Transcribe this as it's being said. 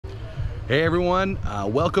Hey everyone,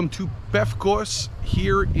 welcome to Pefkos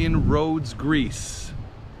here in Rhodes, Greece.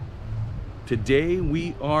 Today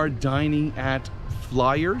we are dining at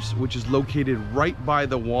Flyers, which is located right by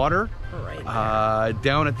the water,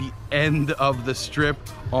 down at the end of the strip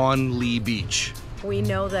on Lee Beach. We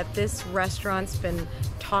know that this restaurant's been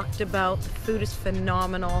talked about, the food is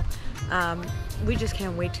phenomenal. We just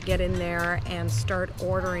can't wait to get in there and start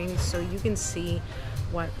ordering so you can see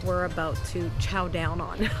what we're about to chow down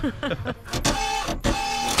on.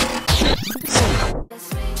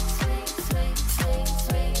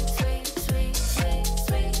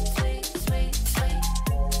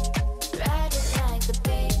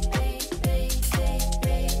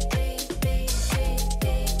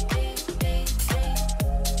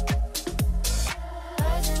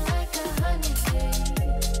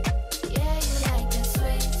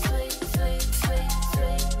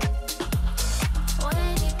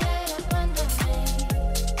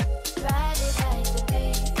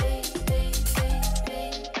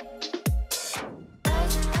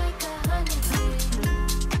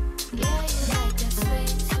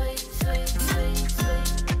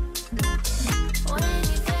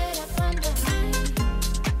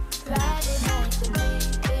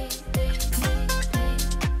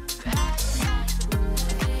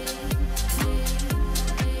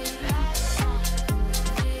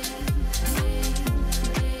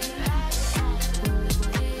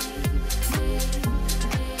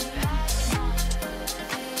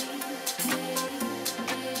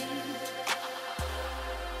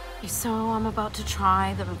 So I'm about to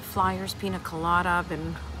try the Flyers pina colada. I've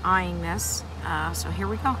been eyeing this, so here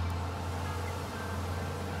we go.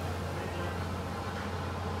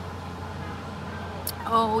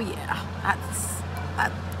 Oh yeah,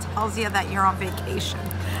 that tells you that you're on vacation.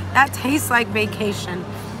 That tastes like vacation.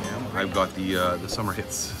 I've got the summer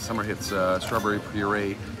hits strawberry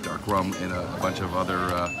puree, dark rum, and a bunch of other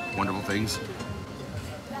wonderful things.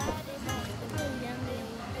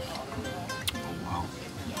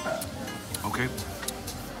 Okay,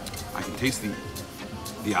 I can taste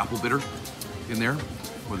the apple bitter in there,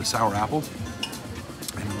 or the sour apple,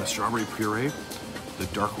 and the strawberry puree. The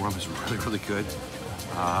dark rum is really good.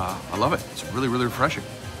 I love it. It's really refreshing.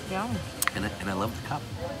 Yeah. And I love the cup.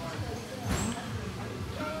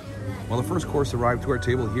 Well, the first course arrived to our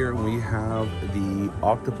table here, and we have the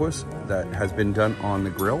octopus that has been done on the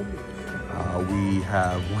grill. We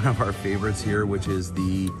have one of our favorites here, which is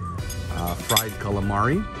the fried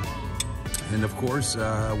calamari. And of course,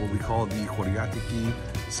 what we call the choriatiki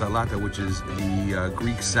salata, which is the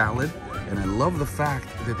Greek salad. And I love the fact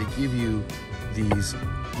that they give you these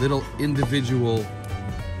little individual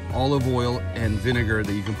olive oil and vinegar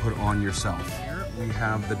that you can put on yourself. Here we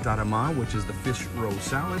have the darama, which is the fish roe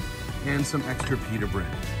salad, and some extra pita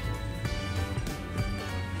bread.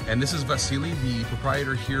 And this is Vasily, the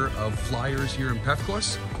proprietor here of Flyers here in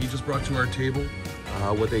Pefkos. He just brought to our table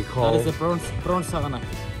what they call... That is the prawn saganaki.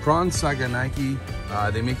 Prawn saganaki.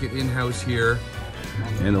 They make it in-house here.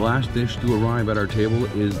 And the last dish to arrive at our table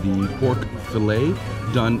is the pork fillet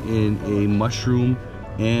done in a mushroom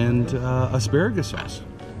and asparagus sauce.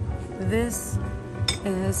 This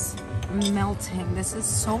is melting. This is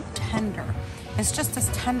so tender. It's just as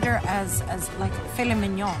tender as like filet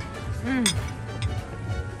mignon.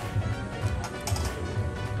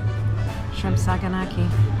 Shrimp saganaki.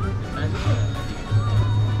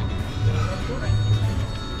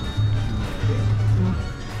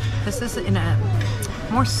 This is in a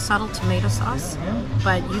more subtle tomato sauce,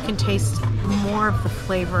 but you can taste more of the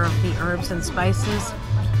flavor of the herbs and spices.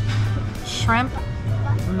 Shrimp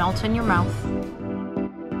melt in your mouth.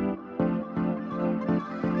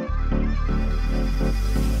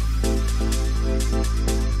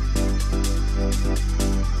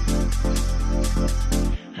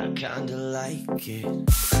 I kinda like it.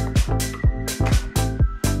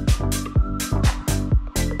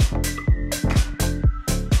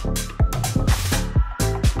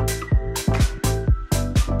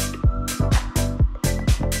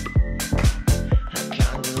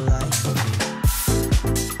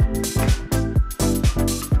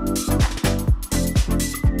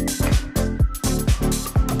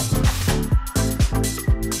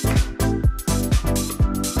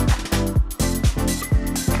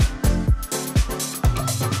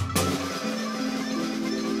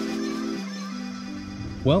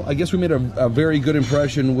 Well, I guess we made a very good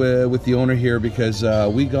impression with the owner here, because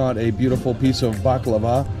we got a beautiful piece of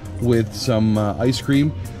baklava with some ice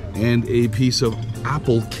cream and a piece of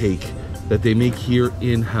apple cake that they make here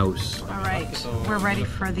in-house. All right, we're ready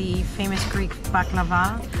for the famous Greek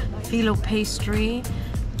baklava, phyllo pastry.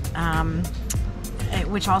 It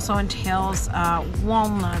which also entails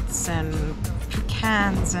walnuts and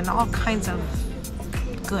pecans and all kinds of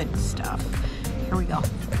good stuff. Here we go.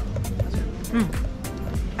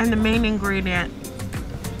 And the main ingredient,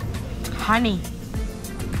 honey.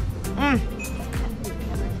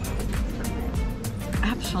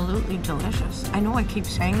 Absolutely delicious. I know I keep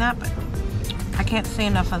saying that, but I can't say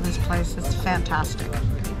enough of this place. It's fantastic.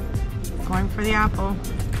 Going for the apple.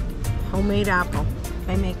 Homemade apple.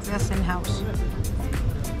 They make this in-house.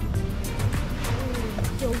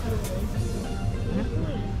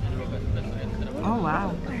 Oh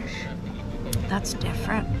wow, that's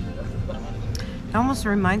different. It almost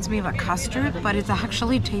reminds me of a custard, but it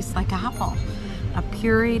actually tastes like apple. A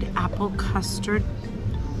pureed apple custard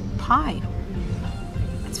pie.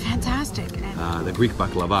 It's fantastic. The Greek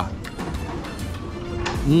baklava.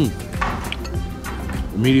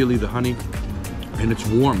 Immediately the honey, and it's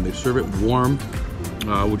warm. They serve it warm,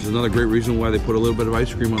 which is another great reason why they put a little bit of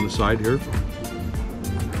ice cream on the side here.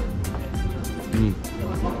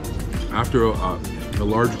 After a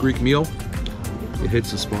large Greek meal, it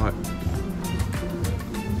hits the spot.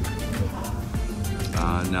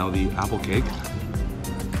 Now the apple cake.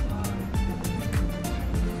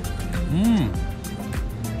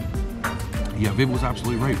 Yeah, Viv was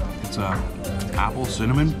absolutely right. It's apple,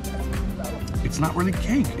 cinnamon. It's not really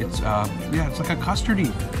cake. It's yeah, it's like a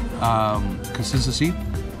custardy consistency.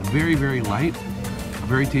 Very, very light.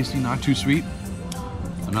 Very tasty, not too sweet.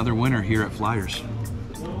 Another winner here at Flyers.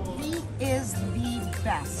 Is the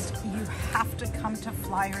best. You have to come to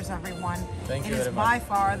Flyers, everyone. Thank you very much. It is by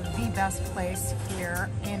far the best place here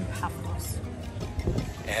in Pefkos.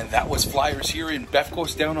 And that was Flyers here in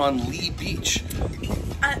Pefkos down on Lee Beach.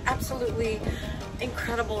 Absolutely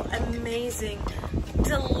incredible, amazing,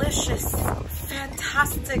 delicious,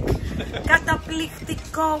 fantastic,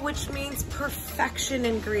 katapliktiko, which means perfection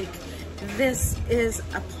in Greek. This is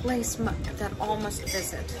a place that all must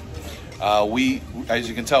visit. We, as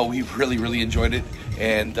you can tell, we really enjoyed it,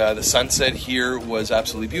 and the sunset here was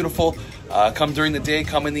absolutely beautiful. Come during the day,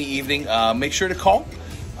 come in the evening. Make sure to call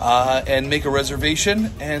and make a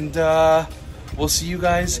reservation, and we'll see you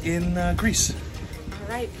guys in Greece.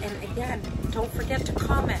 All right, and again, don't forget to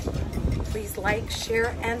comment. Please like,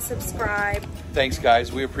 share, and subscribe. Thanks,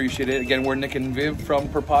 guys. We appreciate it. Again, we're Nick and Viv from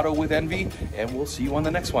Perpato with Envy, and we'll see you on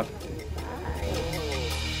the next one.